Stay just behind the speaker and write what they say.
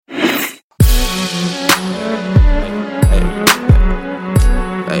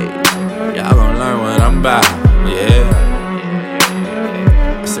Hey, y'all gon' learn what I'm about, yeah.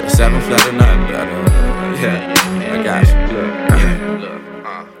 I said 7 flat or nothing better. Yeah, I got you.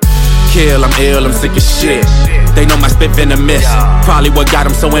 Kill, I'm ill, I'm sick as shit. They know my spit venomous. Probably what got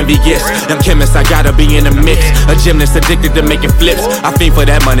them so envious. Young chemist, I gotta be in the mix. A gymnast addicted to making flips. I fiend for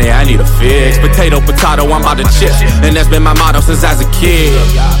that money, I need a fix. Potato, I'm about to chips. And that's been my motto since I was a kid.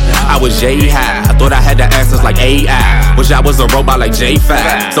 I was J-high, I thought I had the answers like AI. Wish I was a robot like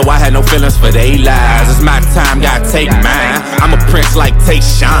J5. So I had no feelings for they lies. It's my time, gotta take mine. I'm a prince like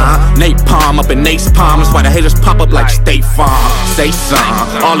Tayshawn. Nate Palm up in Nate's palm. That's why the haters pop up like State Farm. Say some,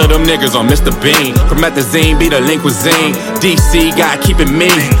 all of them niggas on Mr. Bean. Promethazine be the lean cuisine. DC got keep it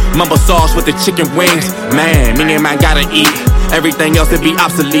mean. Mumbo sauce with the chicken wings. Man, me and man gotta eat. Everything else to be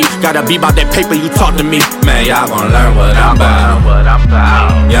obsolete. Gotta be about that paper you talk to me. Man, y'all gon' learn what I'm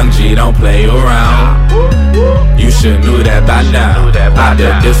about. Young G don't play around. You should knew that by now. I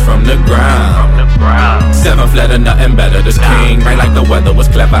did this from the ground. 7 flat or nothing better. This king rain like the weather was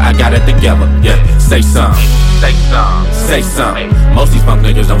clever. I got it together. Yeah, say something. Say something. Most these fuck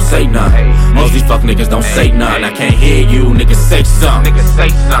niggas don't say nothing. Most these fuck niggas don't say nothing. I can't hear you, niggas say something.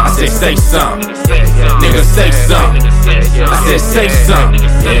 I said say something. Niggas say something. I said say something.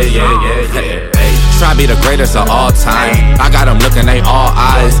 Yeah. Try to be the greatest of all time. I got them looking, they all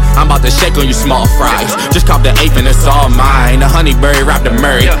eyes. I'm about to shake on you small fries. Just cop the eighth and it's all mine. The honeyberry wrapped the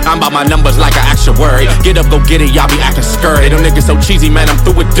Murray. I'm about my numbers like an actuary. Get up, go get it, y'all be acting scurry. Them niggas so cheesy, man, I'm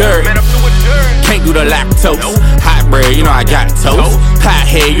through with dirt. Can't do the lactose. Hot bread, you know I got toast. Pot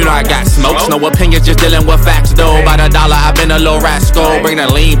head, you know I got smokes. No opinions, just dealing with facts though. By the dollar, I been a little rascal. Bring the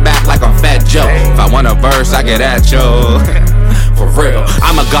lean back like I'm Fat Joe. If I want a verse, I get at you. For real,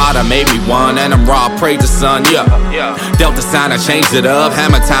 I'm a god, I made me one, and I'm raw, praise the sun, yeah. Delta sign, I changed it up.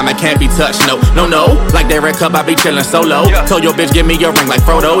 Hammer time, I can't be touched, no. Like that red cup, I be chillin' solo. Told your bitch, give me your ring like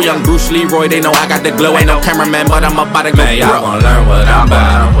Frodo. Young Bruce Leroy, they know I got the glow. Ain't no cameraman, but I'm about to go. Man, y'all gon' learn what I'm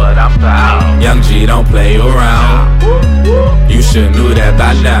about. Young G don't play around. You should knew that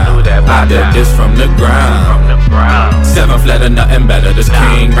by now. I did this from the ground. 7 flat or nothing better. This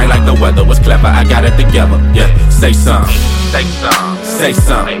king rain like the weather was clever. I got it together. Yeah, say something. Say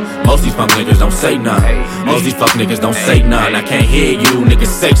something. Most these fuck niggas don't say nothing. Most these fuck niggas don't say nothing. I can't hear you, niggas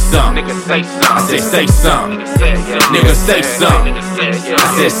say something. I said say something. Niggas say something. I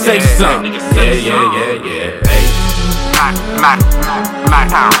said say something. Yeah. Hey. My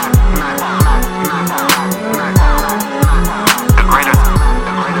town. The greatest.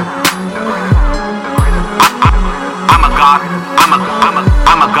 I'm a god.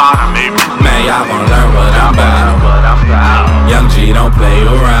 I'm a god, I made me. Man, y'all gon' learn what I'm about. Young G don't play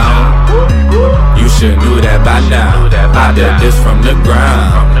around. You should knew that by now. I did this from the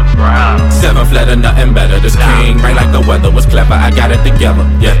ground. 7 flat or nothing better. This king rain like the weather was clever. I got it together.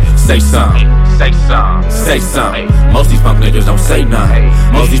 Yeah, say something. Say something. Most these fuck niggas don't say nothing.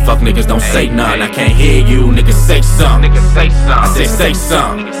 Most these fuck niggas don't say nothing. I can't hear you, niggas say something. I said say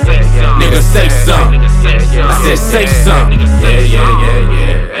something. Niggas say something. I said say something.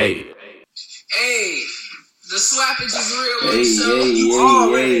 Yeah. Hey. The slappage is real, so you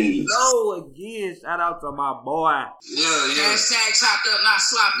already know again. Shout out to my boy. Yeah. Hashtag chopped up, not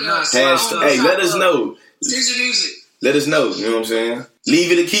slopped up. Hey, let us know. Send your music. Let us know. You know what I'm saying?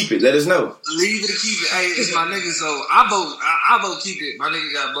 Leave it or keep it. Let us know. Leave it or keep it. Hey, it's my nigga, so I vote keep it. My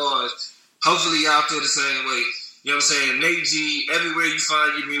nigga got bars. Hopefully y'all feel the same way. You know what I'm saying? Nate G, everywhere you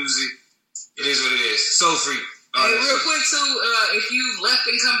find your music, it is what it is. So free. Hey, real quick too, if you left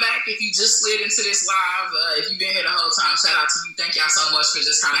and come back, if you just slid into this live, if you've been here the whole time, shout out to you. Thank y'all so much for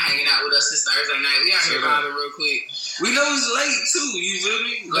just kind of hanging out with us this Thursday night. We out here vibing real quick. We know it's late too, you feel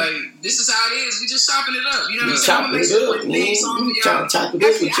me? Like, this is how it is. We just chopping it up. You know what I'm saying? Chopping it up, man. Chop it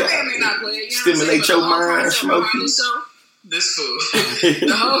up with y'all. Stimulate your mind, smoke you. This fool.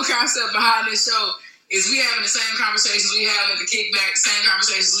 The whole concept behind this show is we having the same conversations we have at the kickback, same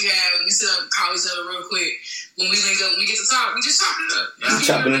conversations we have. We still call each other real quick. When we link up, we get to talk, we just chopping it up.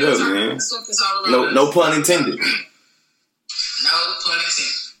 Chopping it up, man. No pun intended. No pun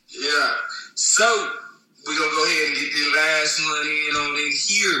intended. Yeah. So, we're going to go ahead and get the last one in on in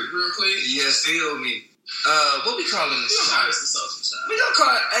here. Real quick. Yes, feel me. What we calling this chop? It's the social chop. We going to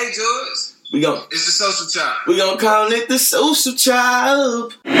call it, hey, George. It's the social chop. We going to call it the social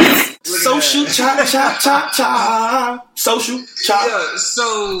chop. Social chop. Social chop. Yeah,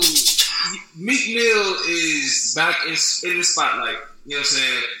 so Meek Mill is back in the spotlight. You know what I'm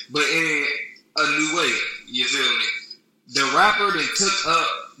saying? But in a new way. You feel me? The rapper that took up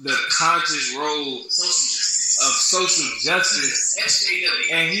the conscious role of social justice.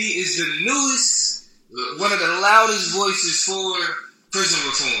 SJW. And he is the newest, one of the loudest voices for prison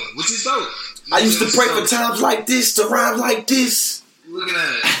reform, which is dope. I used to pray for times like this, to rhyme like this. Looking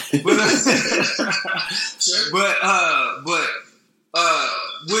at it.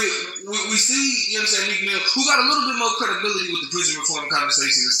 We see, you know what I'm saying, Meek Mill, who got a little bit more credibility with the prison reform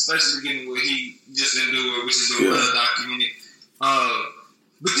conversation, especially given what he just endured, which is well documented.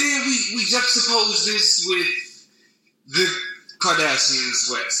 But then we juxtapose this with the Kardashians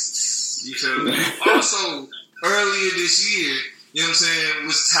West. You feel me? Also, earlier this year, you know what I'm saying,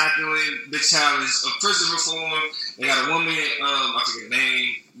 was tackling the challenge of prison reform. They got a woman, I forget her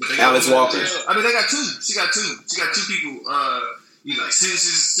name, but they got Alice Walker. I mean, they got two. She got two people. You know, like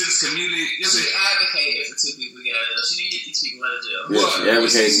since community. You know, she advocated for two people to get out of jail. She didn't get these people out of jail. Yeah,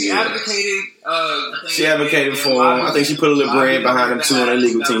 she advocated for them. I think she put a little brand behind them too on their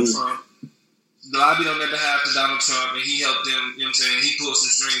legal team. Lobbied on their behalf to Donald Trump, and he helped them. You know what I'm saying? He pulled some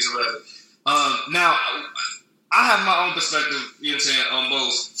strings or whatever. Now, I have my own perspective, you know what I'm saying, on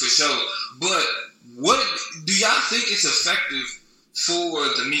both, for sure. But what do y'all think is effective for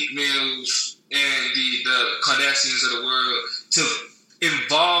the Meek Mills and the Kardashians of the world to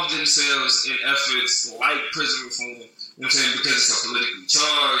involve themselves in efforts like prison reform? You know what I'm saying? Because it's so politically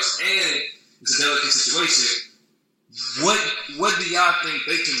charged and it's a delicate situation. What do y'all think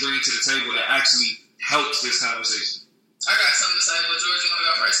they can bring to the table that actually helps this conversation? I got something to say, but George, you want to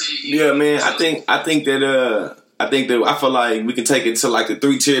go first? Yeah, man. I feel like we can take it to like the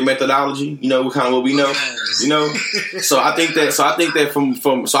 3-tier methodology. You know, kind of what we know. You know, so I think that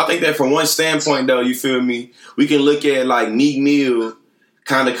from one standpoint, though, you feel me? We can look at like Meek Mill,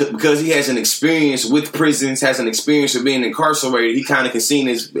 kind of because he has an experience with prisons, has an experience of being incarcerated. He kind of can see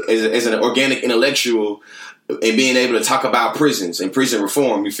as an organic intellectual. And being able to talk about prisons and prison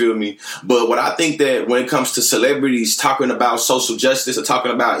reform, you feel me? But what I think that when it comes to celebrities talking about social justice or talking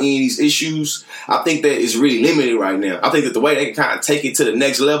about any of these issues, I think that is really limited right now. I think that the way they can kind of take it to the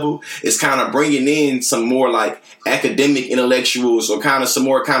next level is kind of bringing in some more like academic intellectuals or kind of some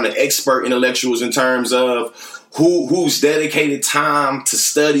more kind of expert intellectuals in terms of who's dedicated time to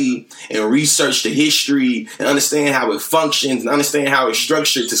study and research the history and understand how it functions and understand how it's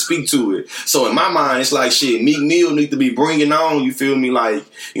structured to speak to it. So in my mind, it's like shit, Meek Mill need to be bringing on, you feel me, like,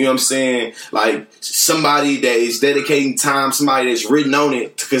 you know what I'm saying, like somebody that is dedicating time, somebody that's written on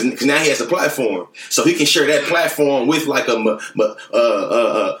it, because now he has a platform. So he can share that platform with like a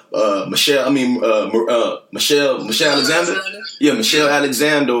Michelle Alexander? Yeah, Michelle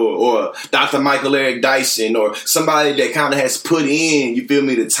Alexander or Dr. Michael Eric Dyson or somebody that kind of has put in, you feel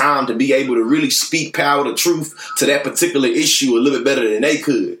me, the time to be able to really speak power to truth to that particular issue a little bit better than they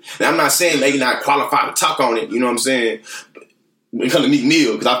could. Now, I'm not saying they not qualified to talk on it, you know what I'm saying? When it comes to Meek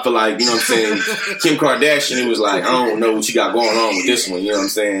Mill, because I feel like, you know what I'm saying, Kim Kardashian, it was like, I don't know what you got going on with this one, you know what I'm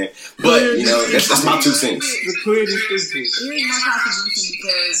saying? But, you know, that's my 2 cents. Here's my contribution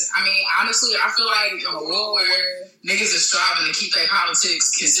because, I mean, honestly, I feel like in a world where niggas are striving to keep their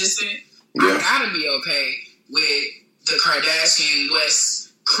politics consistent, I gotta be okay with the Kardashian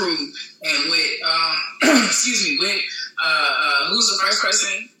West crew and with, who's the first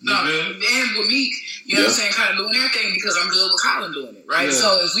person? No, and with Meek, you know what I'm saying, kind of doing their thing because I'm good with Colin doing it, right? Yeah.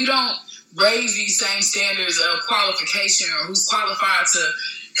 So if we don't raise these same standards of qualification or who's qualified to,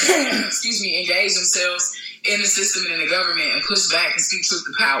 engage themselves in the system and in the government and push back and speak truth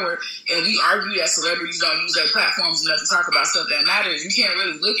to power, and we argue that celebrities don't use their platforms enough to talk about stuff that matters, you can't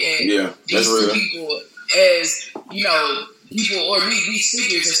really look at these two people as, you know, people or these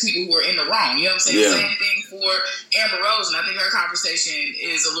figures as people who are in the wrong. You know what I'm saying? Yeah. Same thing for Amber Rose, and I think her conversation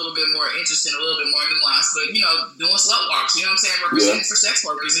is a little bit more interesting, a little bit more nuanced, but, you know, doing slut walks, you know what I'm saying? Representing for sex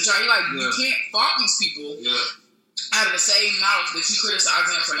workers. And you're like, you can't fault these people out of the same mouth that you criticize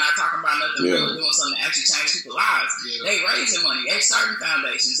them for not talking about nothing really doing something to actually change people's lives. They raising money, they starting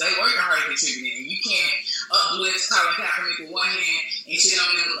foundations, they working hard at contributing, and you can't uplift Colin Kaepernick with one hand and shit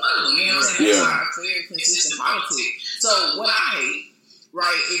on them with the other one. You know what I'm saying? That's not a clear, consistent politics. So what I hate,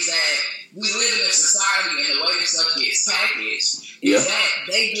 right, is that we live in a society and the way that stuff gets packaged is that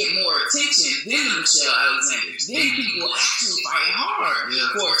they get more attention than the Michelle Alexanders, than people actually fighting hard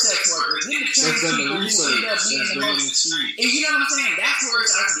for sex workers, than the trans people who end up being the most. And you know what I'm saying? That's where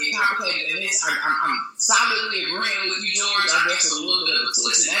it starts to get complicated. And I'm solidly agreeing with you, George. I guess with a little bit of a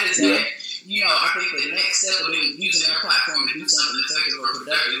twist, and that is that, you know, I think the next step of them using their platform to do something effective or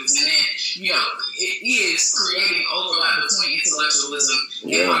productive, and then, you know, it is creating overlap between intellectualism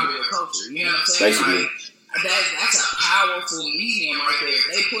and popular culture. You know what I'm saying? Basically. Like, that's a powerful medium right there.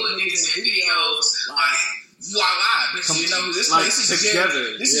 They put niggas in videos like voila, bitch, you know who this like, place is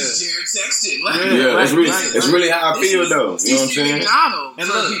together. This is Jared Sexton. Like, that's really how I feel though. You know what I'm saying? McDonald And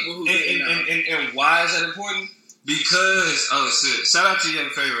for look, people who and why is that important? Because shout out to Young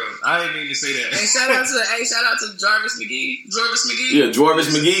Pharaoh. I didn't mean to say that. And shout out to Jarvis McGee. Yeah,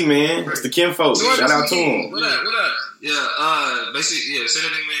 Jarvis McGee, man. It's the Kim folks. Shout out to him. What up? Yeah, basically, say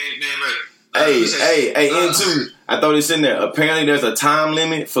that name right. Hey, N2. I throw this in there. Apparently, there's a time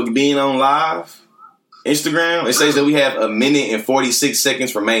limit for being on live Instagram. It says that we have 1 minute and 46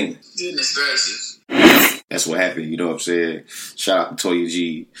 seconds remaining. Goodness gracious. That's what happened. You know what I'm saying? Shout out to Toya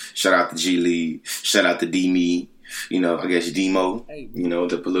G. Shout out to G Lee. Shout out to D-Me. You know, I guess Demo. You know,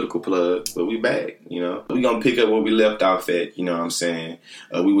 the political plug. But we back. You know, we gonna pick up where we left off at. You know what I'm saying?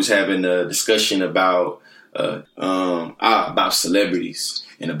 We was having a discussion about celebrities.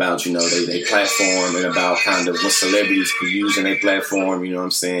 And about, you know, they platform and about kind of what celebrities can use in their platform, you know what I'm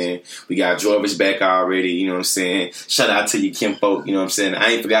saying? We got Jorvis back already, you know what I'm saying? Shout out to you, Kim folk, you know what I'm saying?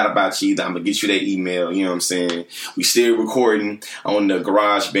 I ain't forgot about you either. I'm going to get you that email, you know what I'm saying? We still recording on the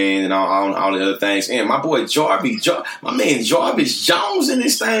GarageBand and all the other things. And my boy my man Jarvis Jones in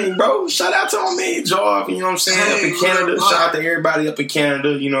this thing, bro. Shout out to my man Jarvis, you know what I'm saying? Up in Canada. Shout out to everybody up in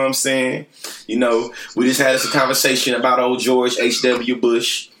Canada, you know what I'm saying? You know, we just had us a conversation about old George H.W. Bush.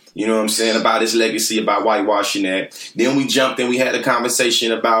 You know what I'm saying? About his legacy, about whitewashing that. Then we jumped and we had a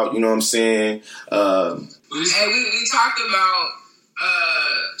conversation about, you know what I'm saying? And we talked about,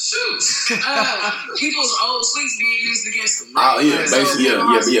 people's old sleeves being used against them. Right? Oh, yeah, basically,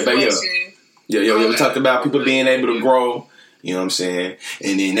 yeah. We talked about people being able to grow. You know what I'm saying?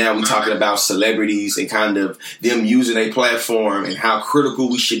 And then now we're talking about celebrities and kind of them using a platform and how critical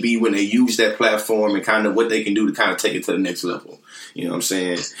we should be when they use that platform and kind of what they can do to kind of take it to the next level. You know what I'm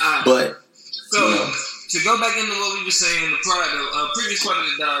saying? To go back into what we were saying, the previous part of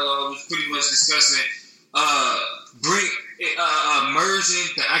the dialogue was pretty much discussing merging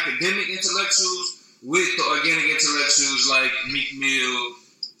the academic intellectuals with the organic intellectuals like Meek Mill,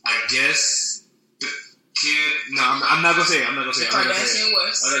 I guess. No, I'm not gonna say it. Kardashian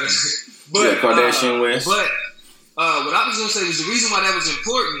West. But Kardashian West. But what I was gonna say was the reason why that was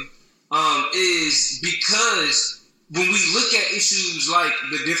important is because when we look at issues like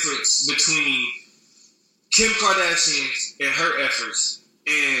the difference between Kim Kardashian and her efforts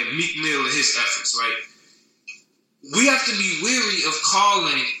and Meek Mill and his efforts, right? We have to be weary of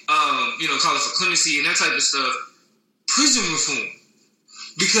calling for clemency and that type of stuff prison reform.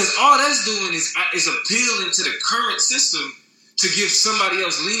 Because all that's doing is appealing to the current system to give somebody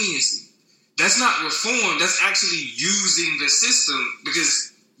else leniency. That's not reform. That's actually using the system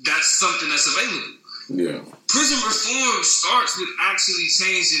because that's something that's available. Yeah. Prison reform starts with actually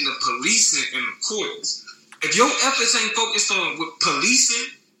changing the policing and the courts. If your efforts ain't focused on with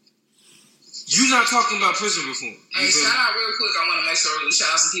policing, you're not talking about prison reform. Hey, shout out real quick. I want to make sure we shout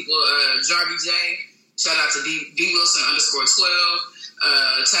out some people. Jarby J. Shout out to D Wilson _12.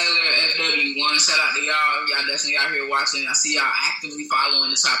 Taylor FW1, shout out to y'all. Y'all definitely out here watching. I see y'all actively following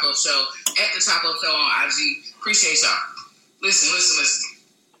the Top Up Show at the Top Up Show on IG. Appreciate y'all. Listen.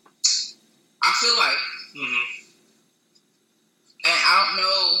 I feel like, and I don't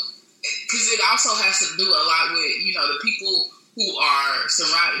know, because it also has to do a lot with, you know, the people who are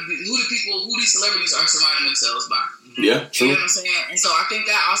surrounded, who these celebrities are surrounding themselves by. Yeah, true. You know what I'm saying? And so I think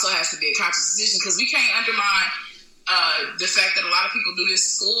that also has to be a conscious decision because we can't undermine the fact that a lot of people do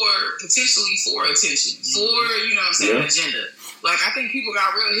this potentially for attention, for, you know what I'm saying, an agenda. Like, I think people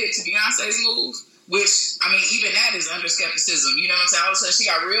got real hit to Beyonce's move, which, I mean, even that is under skepticism. You know what I'm saying? All of a sudden, she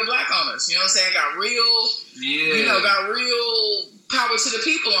got real black on us. You know what I'm saying? Got real power to the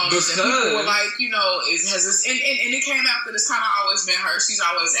people on us. And people were like, you know, and it came out that it's kind of always been her. She's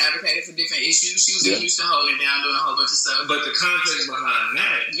always advocated for different issues. She was used to holding it down, doing a whole bunch of stuff. But the context behind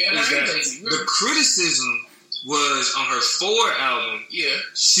that is that the criticism was on her 4 album. Yeah,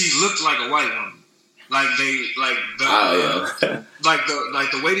 she looked like a white woman. Like the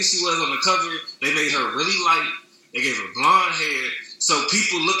way that she was on the cover, they made her really light. They gave her blonde hair. So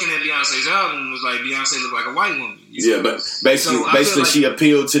people looking at Beyonce's album was like Beyonce looked like a white woman. But basically she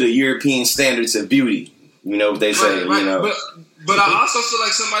appealed to the European standards of beauty. You know what they say. Right. You know, but I also feel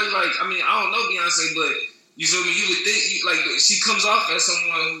like somebody like, I mean, I don't know Beyonce, but you feel me? You would think like she comes off as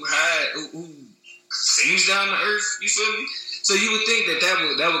someone who seems down to earth. You feel me? So you would think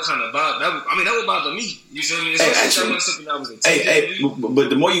that would kind of bother. That would bother me. You feel me? Especially something that was intended. But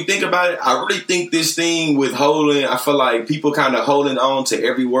the more you think about it, I really think this thing with holding, I feel like people kind of holding on to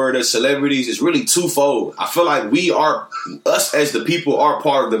every word of celebrities is really twofold. I feel like us as the people are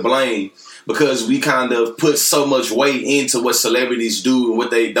part of the blame because we kind of put so much weight into what celebrities do and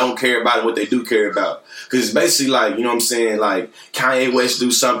what they don't care about and what they do care about. Because it's basically like, you know what I'm saying, like Kanye West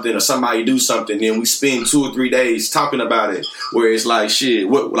do something or somebody do something, then we spend 2 or 3 days talking about it. Where it's like, shit,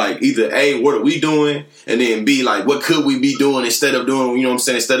 what, like either A, what are we doing? And then B, like, what could we be doing instead of doing, you know what I'm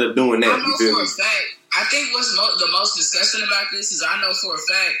saying, instead of doing that. I know for a fact, I think what's the most disgusting about this is I know for a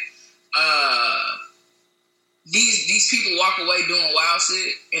fact, these people walk away doing wild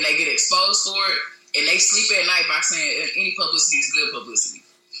shit and they get exposed for it and they sleep at night by saying any publicity is good publicity.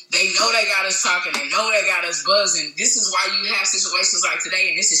 They know they got us talking. They know they got us buzzing. This is why you have situations like today,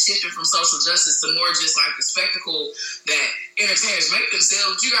 and this is shifting from social justice to more just like the spectacle that entertainers make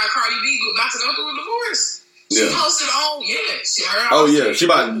themselves. You got Cardi B about to go through a divorce. She posted on, she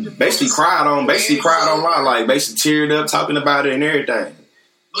basically cried on live, like basically teared up talking about it and everything.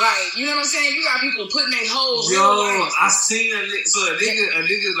 Like, you know what I'm saying? You got people putting their hoes. Yo, I seen a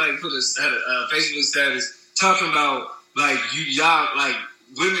nigga like put a Facebook status talking about like y'all like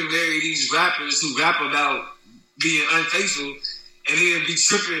women marry these rappers who rap about being unfaithful and then be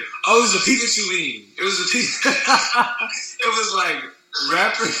tripping. Oh, it was a Pikachu meme. It was a It was like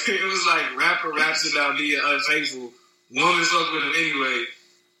rapper. It was like rapper raps about being unfaithful. Woman fuck with him anyway.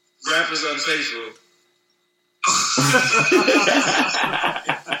 Rappers unfaithful.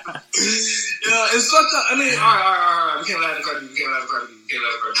 Yeah, it's fucked up. I mean, all right. We can't laugh at Cardi B. I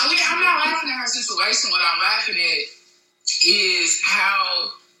mean, I'm not laughing at her situation. What I'm laughing at is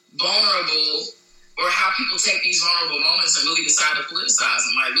how vulnerable or how people take these vulnerable moments and really decide to politicize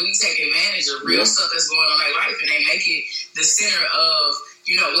them. Like, really take advantage of real stuff that's going on in their life and they make it the center of,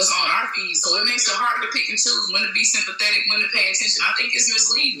 you know, what's on our feed. So it makes it harder to pick and choose when to be sympathetic, when to pay attention. I think it's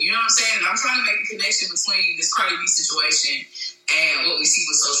misleading. You know what I'm saying? And I'm trying to make a connection between this Cardi B situation and what we see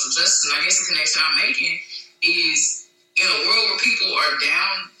with social justice. And I guess the connection I'm making is in a world where people are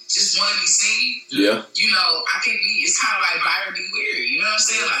down, just want to be seen. Yeah. You know, I can be, it's kind of like buyer beware. You know what I'm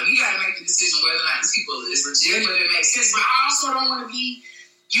saying? Like, you got to make the decision whether or not these people is legit, whether it makes sense. But I also don't want to be,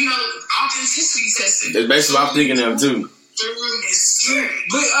 you know, authenticity testing. That's basically what I'm thinking of too. It's scary.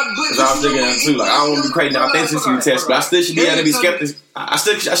 That's what I'm thinking of too. Like, I don't want to be creating an authenticity test, but I still should be able to be skeptical. I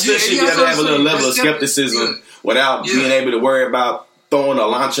still should be able to have a little level of skepticism without being able to worry about throwing or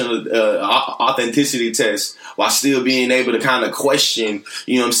launching an authenticity test while still being able to kind of question,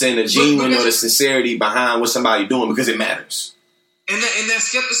 you know what I'm saying, the genuine or the sincerity behind what somebody's doing, because it matters. And that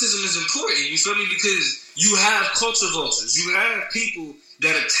skepticism is important, you feel me? Because you have culture vultures. You have people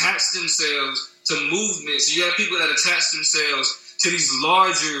that attach themselves to movements. You have people that attach themselves to these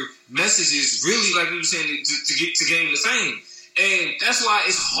larger messages, really, like we were saying, to gain the fame. And that's why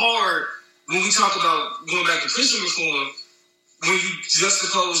it's hard when we talk about going back to prison reform. When you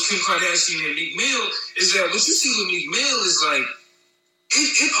juxtapose Kim Kardashian and Meek Mill, is that what you see with Meek Mill is like,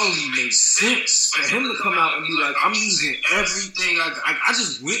 it only makes sense for him to come out and be like, I'm using everything. I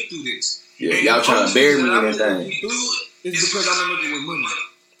just went through this. Yeah, and y'all trying to bury me in that thing. It's because I'm in it with money.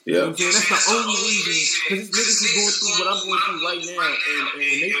 Yeah. Okay, that's the only reason. Because niggas is going through what I'm going through right now, and when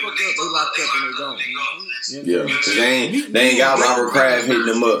they fuck up, they locked up and they're gone. Yeah, because they ain't got Robert Kraft hitting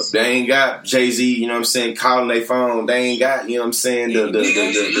them up. They ain't got Jay-Z, you know what I'm saying, calling their phone. They ain't got, you know what I'm saying, the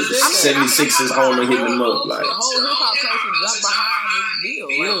 76ers owner hitting them up. Like, the whole hip-hop culture jumped behind Meek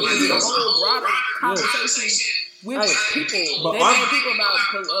Mill. Like, the whole broader conversation with people. They know people about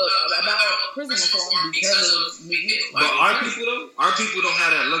prison reform because of Meek Mill. But our people don't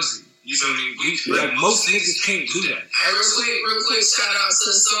have that luxury. You feel me? Like, most niggas can't do that. Hey, real quick, shout out to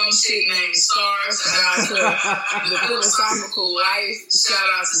some chick named Star. Shout out to The Philosophical Life. Shout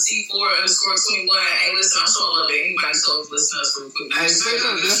out to C4_21. Hey, listen, I'm so love that anybody told listen to us real quick. Hey, straight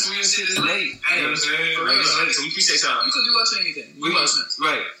up, this real shit is late. You know what I'm saying? For real. Like, so we appreciate y'all. You could be watching anything. We watching this.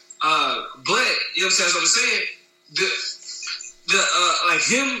 Right. But, you know what I'm saying? So I'm saying, like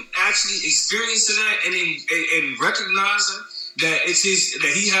him actually experiencing that and recognizing that it's that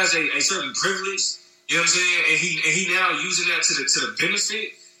he has a certain privilege, you know what I'm saying, and he now using that to the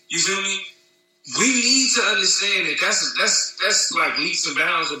benefit. You feel me? We need to understand that that's like leaps and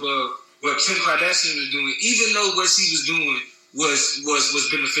bounds above what Kim Kardashian was doing, even though what she was doing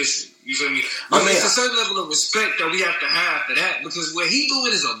was beneficial. You feel me? But it's a certain level of respect that we have to have for that, because what he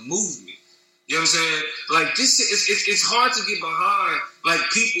doing is a movement. You know what I'm saying? Like, this it's hard to get behind like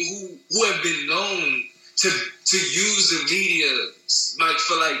people who have been known to use the media like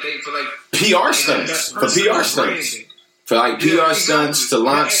for PR stunts. For like PR stunts to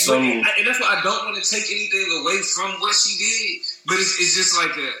launch some. And that's why I don't want to take anything away from what she did, but it's just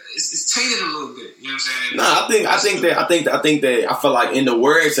like it's tainted a little bit. You know what I'm saying? No, I think that I feel like, in the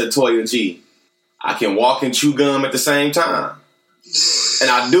words of Toya G, I can walk and chew gum at the same time. Yeah. And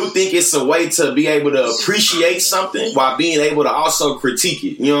I do think it's a way to be able to appreciate something while being able to also critique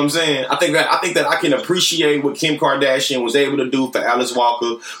it. You know what I'm saying? I think that I can appreciate what Kim Kardashian was able to do for Alice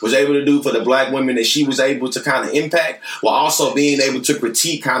Walker, was able to do for the black women that she was able to kind of impact, while also being able to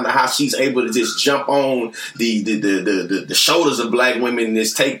critique kind of how she's able to just jump on the shoulders of black women and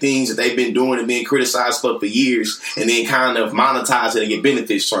just take things that they've been doing and being criticized for years, and then kind of monetize it and get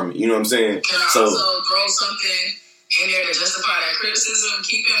benefits from it. You know what I'm saying? Can I also throw something in there to justify that criticism?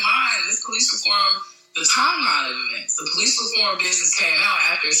 Keep in mind, this police reform, the timeline of events. The police reform business came out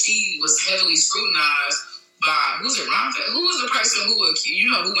after she was heavily scrutinized by, who was the person who went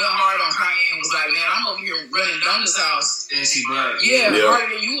hard on Kanye and was like, man, I'm over here running down this house. And she black. Yeah,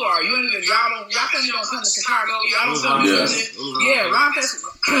 harder than you are. Y'all come to Chicago. Y'all don't come to Ron Fest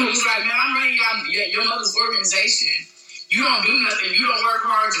was like, man, I'm running your mother's organization. You don't do nothing. You don't work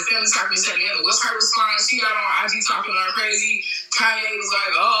hard. Your family's talking to each other. What's her response? She got on IG talking all crazy. Kanye was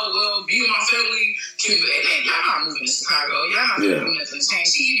like, oh, well, be with my family. Y'all not moving to Chicago. Y'all not doing nothing to change.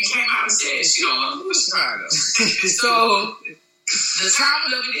 She even came out and said she don't want to move to Chicago. So the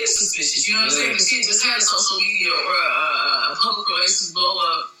timing of it is suspicious. You know what I'm saying? The kid just had a social media or a public relations blow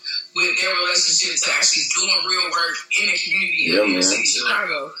up with their relationship to actually doing real work in a community in the city of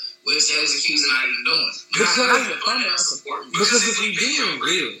Chicago. Which they was accusing not even doing. Because if we being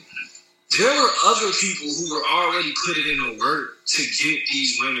real, there were other people who were already putting in the work to get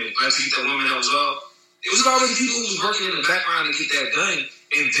these women, to get the women that was off. It was already people who was working in the background to get that done,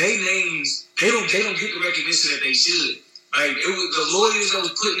 and they names, they don't get the recognition that they should. Like, it was the lawyers that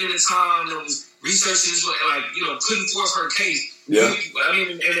was putting in the time, that was researching, putting forth her case. Yeah. I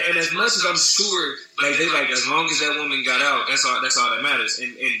mean, and as much as I'm sure, they as long as that woman got out, that's all that matters,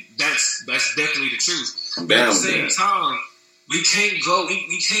 and that's definitely the truth. But at the same time, we can't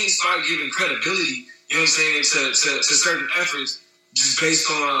start giving credibility, you know what I'm saying, to certain efforts just based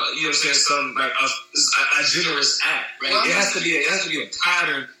on, you know what I'm saying, some like a generous act, right? Well, it has to be a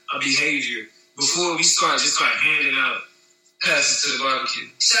pattern of behavior before we start handing out passes to the barbecue.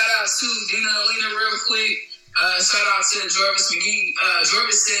 Shout out to Dina Alina real quick. Shout out to Jorvis McGee.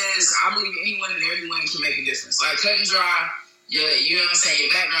 Jorvis says, I believe anyone and everyone can make a difference. Like, cut and dry, you know what I'm saying,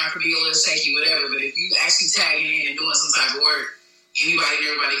 your background could be a little shaky, whatever, but if you actually tagging in and doing some type of work, anybody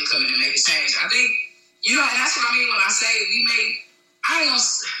and everybody can come in and make a change. I think, and that's what I mean when I say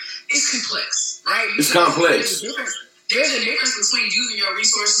it's complex, right? It's complex. There's a difference between using your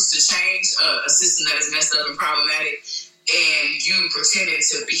resources to change a system that is messed up and problematic, and you pretending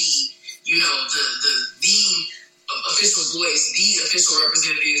to be, the official voice, the official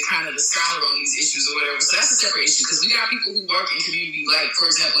representative, kind of the scholar on these issues or whatever. So that's a separate issue, because we got people who work in community, like, for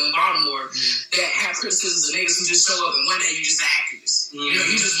example, in Baltimore, that have criticisms of niggas who just show up and one day you just an activist.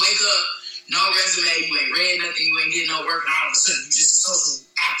 You just wake up, no resume, you ain't read nothing, you ain't getting no work, and all of a sudden you just a social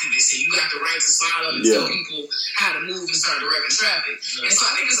activist, and you got the right to slide up and tell people how to move and start directing traffic. And so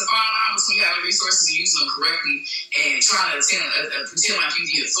I think it's a fine line between having resources and using them correctly and trying to pretend like you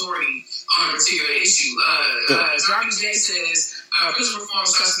the authority on a particular issue. Robbie J says, prison reform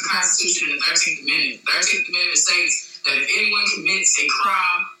starts with the Constitution and the 13th Amendment. The 13th Amendment states that if anyone commits a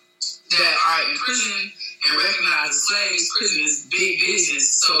crime that are in prison and recognized as slaves, prison is big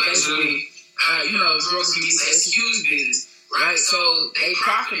business. So basically, drugs can be it's huge business. Right, so they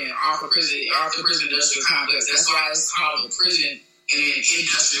profiting off the prison industrial complex. That's why it's called the prison and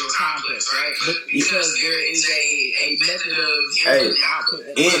industrial complex, right? Because there is a method of input and output.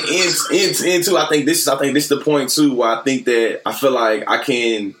 I think this is the point too, where I feel like I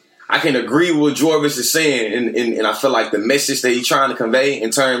can agree with what Jorvis is saying, and I feel like the message that he's trying to convey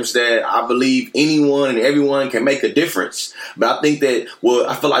in terms that I believe anyone and everyone can make a difference. But I think that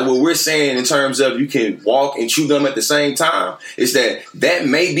I feel like what we're saying in terms of you can walk and chew gum at the same time is that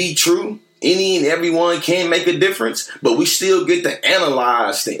may be true. Any and everyone can make a difference, but we still get to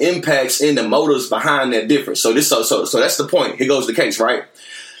analyze the impacts and the motives behind that difference. So that's the point. Here goes the case, right?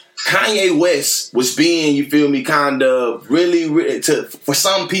 Kanye West was being, you feel me, kind of really for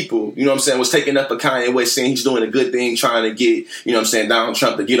some people, you know what I'm saying, was taking up for Kanye West, saying he's doing a good thing, trying to get, you know what I'm saying, Donald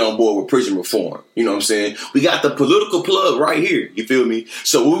Trump to get on board with prison reform. You know what I'm saying? We got the political plug right here, you feel me?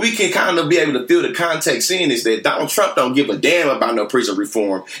 So what we can kind of be able to feel the context in is that Donald Trump don't give a damn about no prison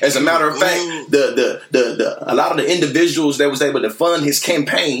reform. As a matter of fact, a lot of the individuals that was able to fund his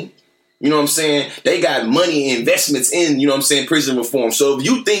campaign, you know what I'm saying, they got money and investments in, you know what I'm saying, prison reform. So if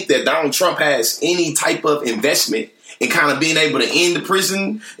you think that Donald Trump has any type of investment in kind of being able to end the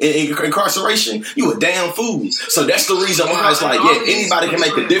prison incarceration, you a damn fool. So that's the reason why it's like, anybody can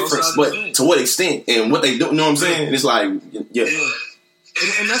make a difference, but to what extent and what they do, you know what I'm saying? And it's like,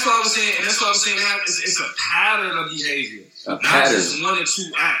 And that's what I was saying. It's a pattern of behavior. Not just one or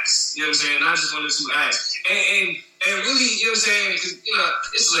two acts. You know what I'm saying? Not just one or two acts. And really, you know what I'm saying? 'Cause, you know,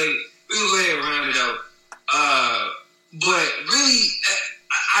 it's late. We'll go ahead and round it out. But really,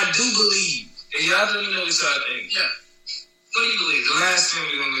 I do believe, and y'all let me know what y'all think. Yeah. What do you believe? The last thing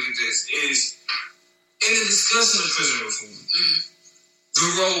we're going to look at this is, in the discussion of prison reform, the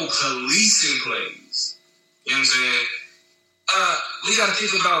role policing plays. You know what I'm saying? We got to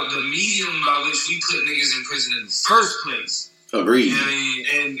think about the medium by which we put niggas in prison in the first place. Agreed. You know what I mean?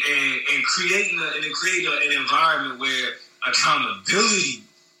 And creating an environment where accountability,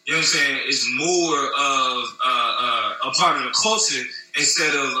 you know what I'm saying, is more of a part of the culture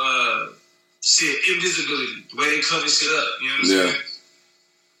instead of invisibility. The way they cover shit up. You know what I'm saying?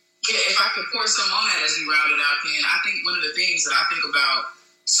 Yeah, if I could pour some on that as we round it out, then I think one of the things that I think about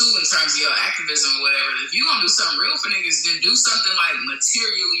too in terms of your activism or whatever, if you're gonna do something real for niggas, then do something like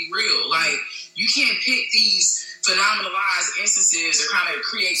materially real. Like, you can't pick these phenomenalized instances or kind of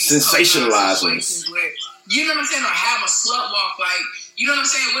create these sensationalized situations where, you know what I'm saying, or have a slut walk, like, you know what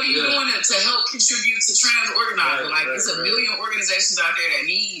I'm saying? What are you doing to help contribute to trans organizing? It's a million organizations out there that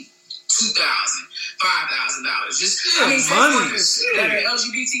need $2,000, $5,000. Just sex workers that are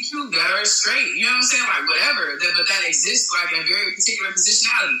LGBTQ, that are straight. You know what I'm saying? Like, whatever. But that exists like in a very particular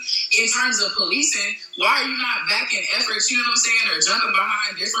positionality. In terms of policing, why are you not backing efforts? You know what I'm saying? Or jumping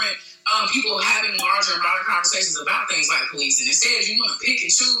behind different people having larger and broader conversations about things like policing. Instead, you want to pick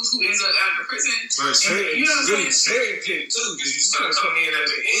and choose who ends up out of the prison. You know what I'm saying? Cherry pick too, because you start coming in at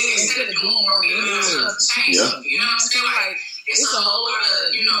the end instead of doing all the other stuff to change something. You know what I'm saying? Like, it's a whole lot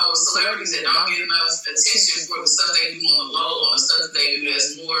of, you know, celebrities that don't get enough attention for the stuff they do on the low, or stuff they do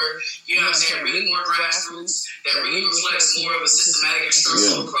that's more, you know what I'm saying, really more grassroots, that really reflects more of a systematic and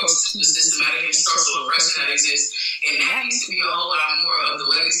structural approach to the systematic and structural oppression that exists. And that needs to be a whole lot more of the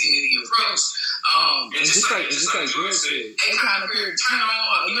legacy community approach. And just like Girl said, they kind of turn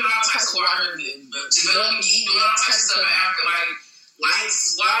on, you know, all types of water, development, doing all types of stuff in Africa, like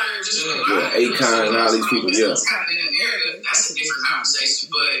lights, water, just Akon and all these people, what's happening in America, that's a different conversation.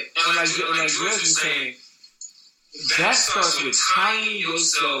 But like George was saying, that starts with tying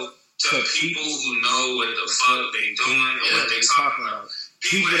yourself to people who know what the fuck they doing and what they talking about.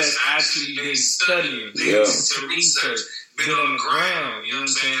 People that's actually been studying, to research, been on the ground. You know what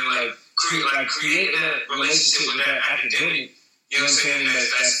I'm saying? Like creating that relationship with that academic. You know what I'm saying?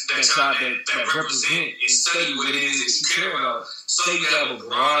 That represent and study what it is that you care about, so you have a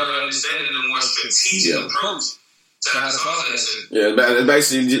broader understanding and a more strategic approach to how to solve that shit. Yeah,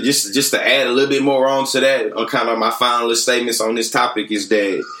 basically, just to add a little bit more on to that, on kind of my final statements on this topic is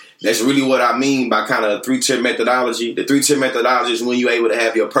that that's really what I mean by kind of three-tier methodology. The three-tier methodology is when you're able to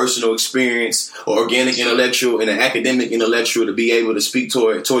have your personal experience or organic intellectual and an academic intellectual to be able to speak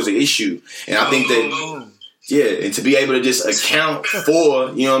towards the issue. And I think that... Yeah, and to be able to just account for,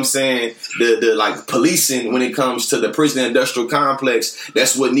 you know what I'm saying, the like policing when it comes to the prison industrial complex,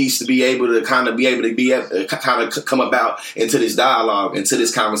 that's what needs to be able to kind of come about into this dialogue, into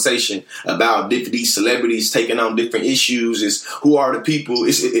this conversation about these celebrities taking on different issues. Is who are the people?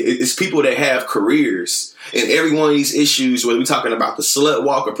 It's people that have careers. And every one of these issues, whether we're talking about the slut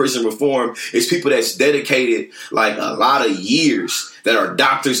walk or prison reform, it's people that's dedicated like a lot of years that are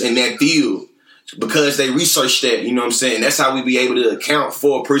doctors in that field. Because they researched that, you know what I'm saying? That's how we be able to account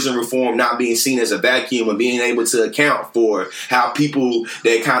for prison reform not being seen as a vacuum and being able to account for how people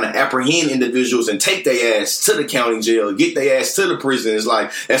that kind of apprehend individuals and take their ass to the county jail, get their ass to the prison, is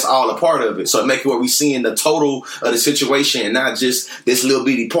like, that's all a part of it. So it make it where we seeing the total of the situation and not just this little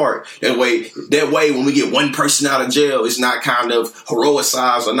bitty part. That way, when we get one person out of jail, it's not kind of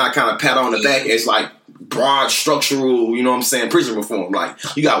heroicized or not kind of pat on the back. It's like broad structural, you know what I'm saying, prison reform. Like,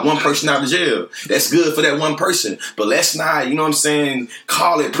 you got one person out of jail. That's good for that one person. But let's not, you know what I'm saying,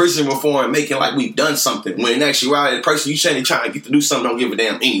 call it prison reform, making like we've done something. When in actuality, the person you trying to get to do something don't give a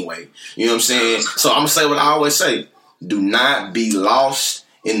damn anyway. You know what I'm saying? So I'm going to say what I always say. Do not be lost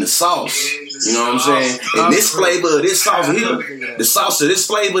in the sauce. You know what I'm saying? And this flavor of this sauce here, the sauce of this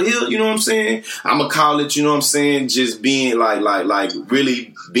flavor here, you know what I'm saying? I'm going to call it, you know what I'm saying, just being like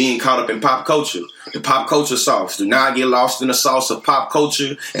really being caught up in pop culture. The pop culture sauce. Do not get lost in the sauce of pop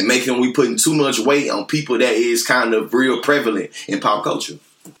culture and making we putting too much weight on people that is kind of real prevalent in pop culture.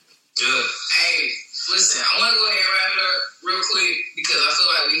 Yeah. Hey, listen, I want to go ahead and wrap it up real quick because I feel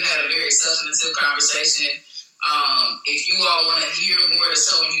like we've had a very substantive conversation. If you all want to hear more of the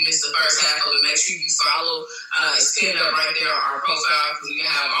show and you missed the first half of it, make sure you follow. It's pinned up right there on our profile because we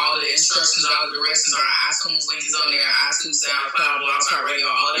have all the instructions, all the directions. Our iTunes link is on there. iTunes, SoundCloud, Blog Talk Radio,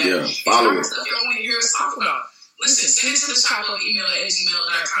 all that. Yeah, follow it. Stuff y'all want to hear us talk about. Listen, send it to the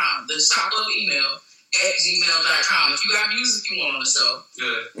chopupemail@gmail.com. The chopup email @gmail.com. If you got music you want on the show,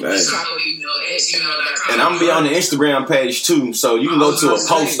 chop up @gmail.com. And I'm gonna be on the Instagram page too, so you can go to a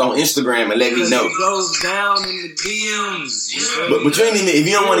post on Instagram and let me know. It goes down in the DMs. But you ain't even, if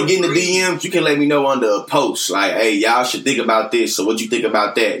you don't want to get in the DMs, you can let me know under a post. Like, hey, y'all should think about this. So what you think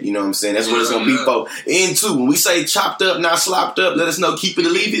about that? You know what I'm saying? That's what it's gonna be for. And two, when we say chopped up, not slopped up, let us know, keep it or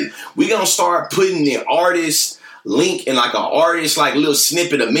leave it. We gonna start putting the artist link in like an artist, like little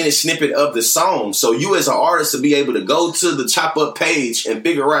snippet, a minute snippet of the song. So you as an artist to be able to go to the Chop Up page and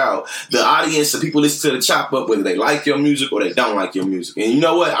figure out the audience, the people listen to the Chop Up, whether they like your music or they don't like your music. And you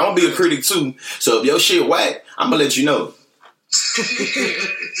know what? I'm gonna be a critic too. So if your shit whack, I'm gonna let you know.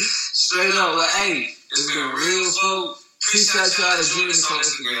 Straight up, like, hey, it's been real, folks. Appreciate y'all to join us on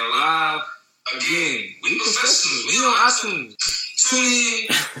Instagram Live. Again, we professionals. We on iTunes. Tune in.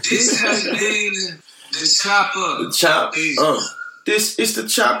 This has been the Chop Up. The Chop This is the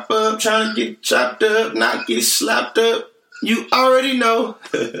Chop Up. Trying to get chopped up, not get slapped up. You already know.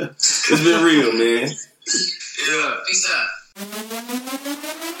 It's been real, man. Yeah. Peace out.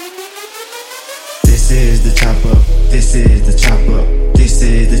 This is the Chop Up. This is the Chop Up. This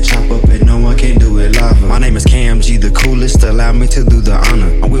is the Chop Up, and no one can do it live. My name is Cam G, the coolest. Allow me to do the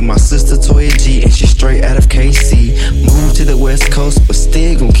honor. I'm with my sister Toya G, and she's straight out of KC. Moved to the West Coast, but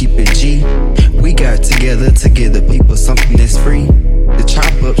still gon' keep it G. We got together to give the people something that's free. The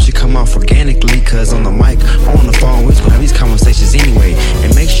Chop Up should come off organically, cause on the mic, on the phone, we're gonna have these conversations anyway.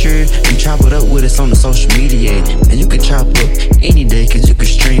 And make sure you chop it up with us on the social media. And you can chop up any day, cause you can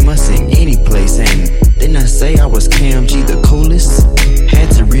stream us in any